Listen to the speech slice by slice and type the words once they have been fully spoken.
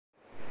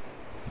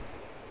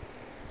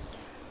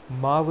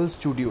Marvel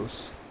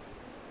Studios.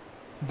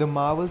 The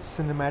Marvel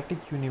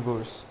Cinematic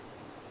Universe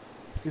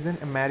is an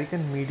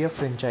American media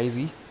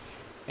franchisee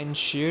and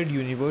shared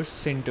universe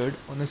centered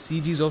on a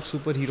series of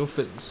superhero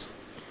films,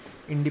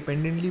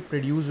 independently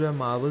produced by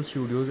Marvel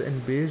Studios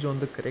and based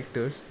on the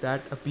characters that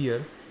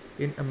appear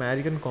in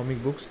American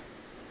comic books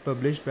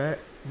published by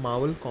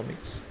Marvel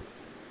Comics.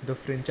 The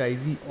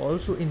franchisee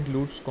also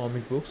includes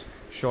comic books,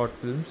 short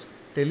films,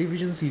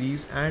 television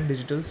series, and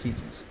digital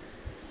series.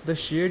 The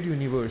shared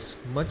universe,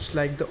 much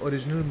like the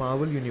original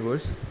Marvel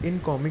universe in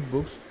comic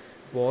books,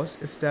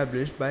 was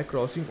established by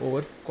crossing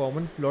over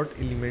common plot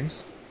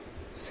elements,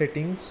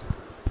 settings,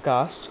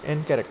 cast,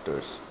 and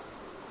characters.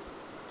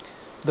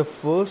 The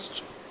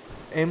first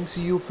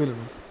MCU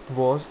film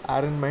was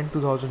Iron Man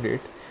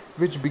 2008,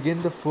 which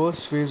began the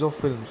first phase of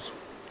films,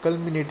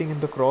 culminating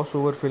in the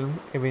crossover film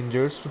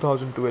Avengers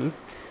 2012.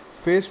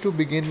 Phase 2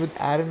 began with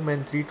Iron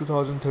Man 3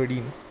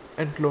 2013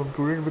 and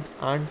concluded with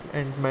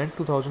Ant-Man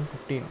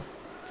 2015.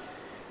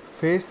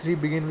 Phase 3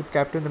 began with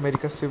Captain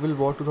America Civil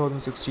War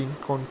 2016,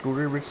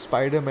 concluded with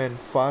Spider-Man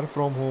Far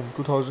From Home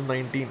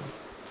 2019.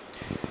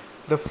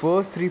 The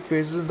first three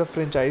phases in the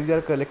franchise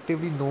are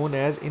collectively known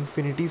as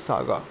Infinity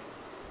Saga.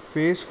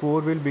 Phase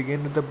 4 will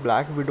begin with the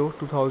Black Widow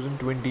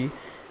 2020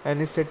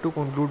 and is set to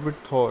conclude with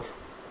Thor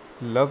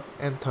Love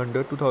and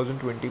Thunder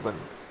 2021.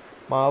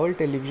 Marvel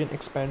Television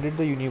expanded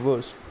the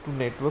universe to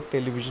network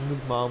television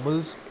with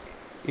Marvel's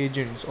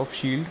Agents of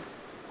S.H.I.E.L.D.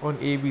 on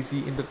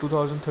ABC in the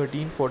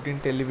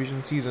 2013-14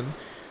 television season,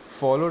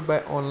 followed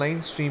by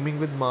online streaming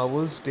with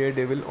Marvel's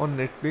Daredevil on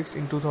Netflix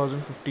in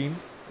 2015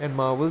 and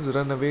Marvel's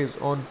Runaways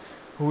on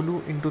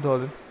Hulu in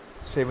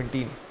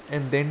 2017,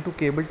 and then to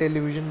cable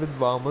television with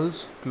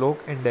Marvel's Cloak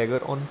and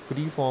Dagger on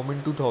Freeform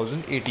in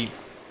 2018.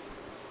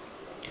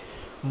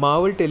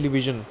 Marvel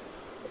Television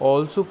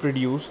also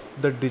produced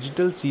the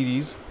digital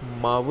series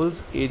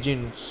Marvel's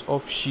Agents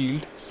of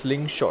S.H.I.E.L.D.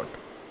 Slingshot.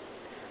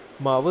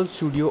 Marvel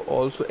Studio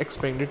also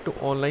expanded to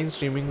online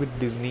streaming with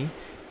Disney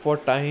for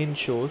tie-in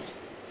shows,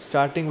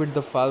 starting with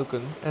The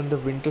Falcon and the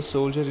Winter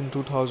Soldier in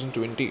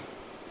 2020.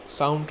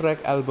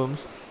 Soundtrack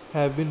albums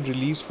have been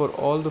released for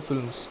all the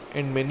films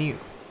and many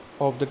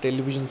of the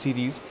television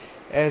series,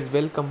 as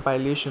well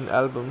compilation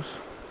albums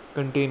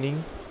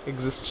containing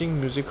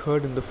existing music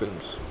heard in the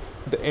films.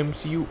 The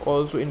MCU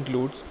also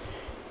includes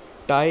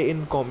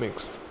tie-in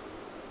comics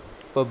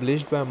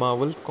published by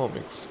Marvel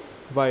Comics,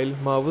 while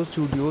Marvel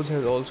Studios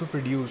has also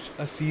produced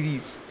a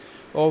series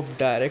of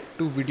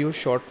direct-to-video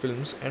short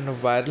films and a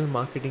viral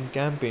marketing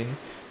campaign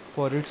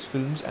for its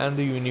films and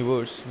the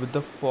universe with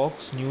the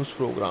Fox News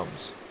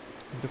programs.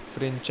 The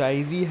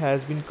franchisee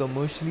has been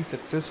commercially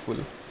successful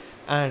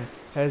and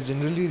has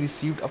generally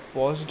received a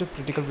positive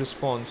critical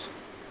response,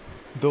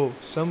 though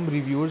some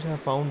reviewers have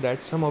found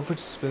that some of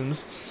its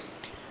films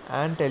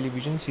and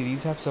television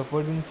series have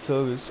suffered in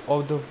service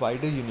of the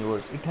wider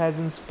universe. It has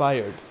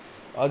inspired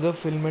other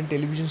film and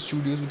television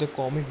studios with the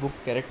comic book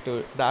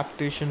character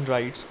adaptation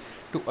rights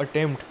to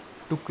attempt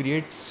to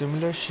create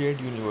similar shared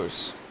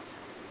universe.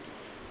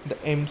 The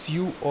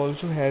MCU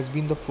also has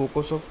been the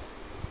focus of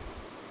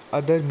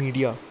other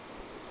media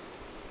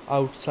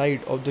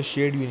outside of the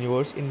shared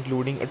universe,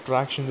 including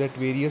attractions at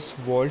various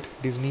Walt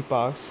Disney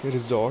parks,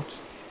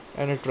 resorts,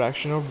 and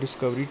attraction of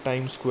Discovery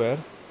Times Square,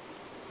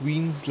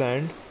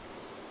 Queensland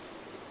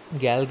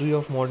Gallery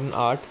of Modern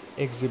Art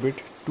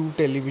exhibit, two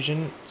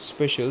television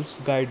specials,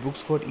 guidebooks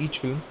for each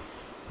film,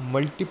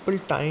 multiple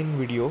tie-in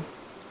video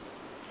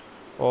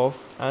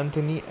of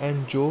Anthony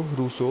and Joe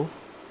Russo,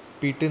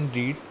 Peyton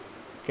Reed,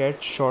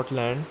 Cat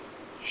Shortland,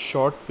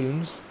 short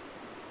films.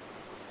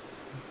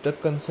 The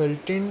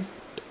Consultant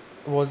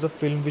was the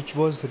film which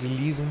was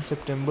released in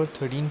September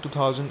 13,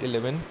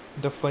 2011.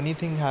 The Funny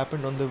Thing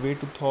Happened on the Way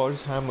to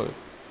Thor's Hammer,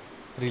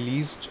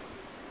 released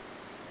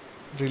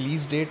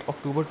release date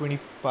October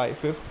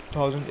 25th,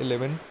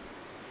 2011.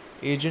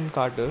 Agent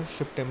Carter,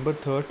 September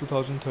 3rd,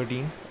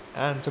 2013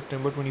 and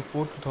September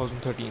 24th,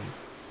 2013.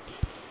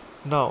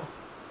 Now,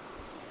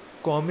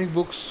 comic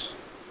books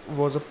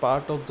was a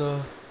part of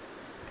the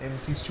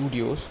MC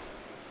Studios.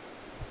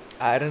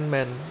 Iron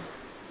Man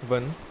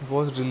 1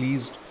 was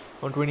released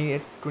on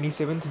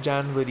 27th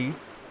January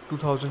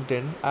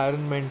 2010.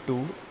 Iron Man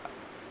 2,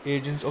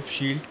 Agents of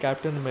S.H.I.E.L.D.,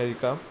 Captain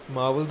America,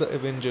 Marvel The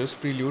Avengers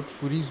Prelude,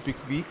 Fury's Big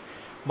Week,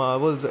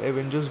 Marvel's The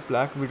Avengers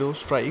Black Widow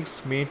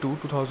Strikes, May 2,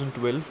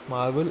 2012,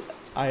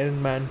 Marvel's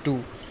Iron Man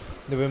 2,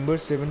 November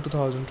 7,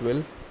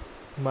 2012,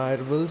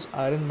 Marvel's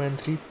Iron Man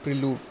 3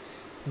 Prelude,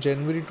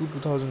 January 2,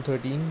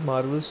 2013,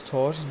 Marvel's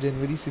Thor,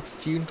 January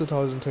 16,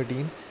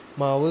 2013,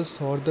 Marvel's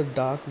Thor The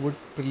Dark Wood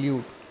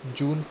Prelude,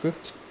 June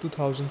 5th,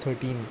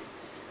 2013,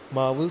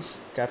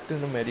 Marvel's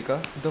Captain America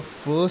The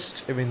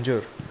First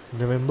Avenger,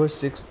 November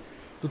 6,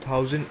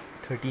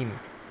 2013,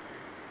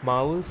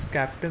 Marvel's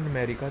Captain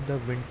America The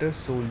Winter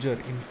Soldier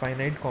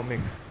Infinite Comic,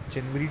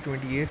 January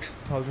 28,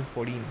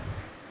 2014,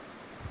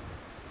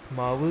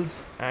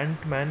 Marvel's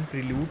Ant-Man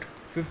Prelude,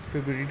 5th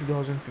February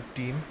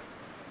 2015,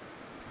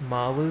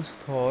 Marvel's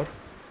Thor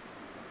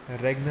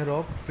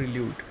Ragnarok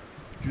Prelude,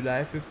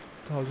 July 5th,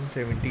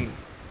 2017,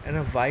 and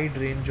a wide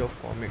range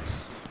of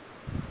comics.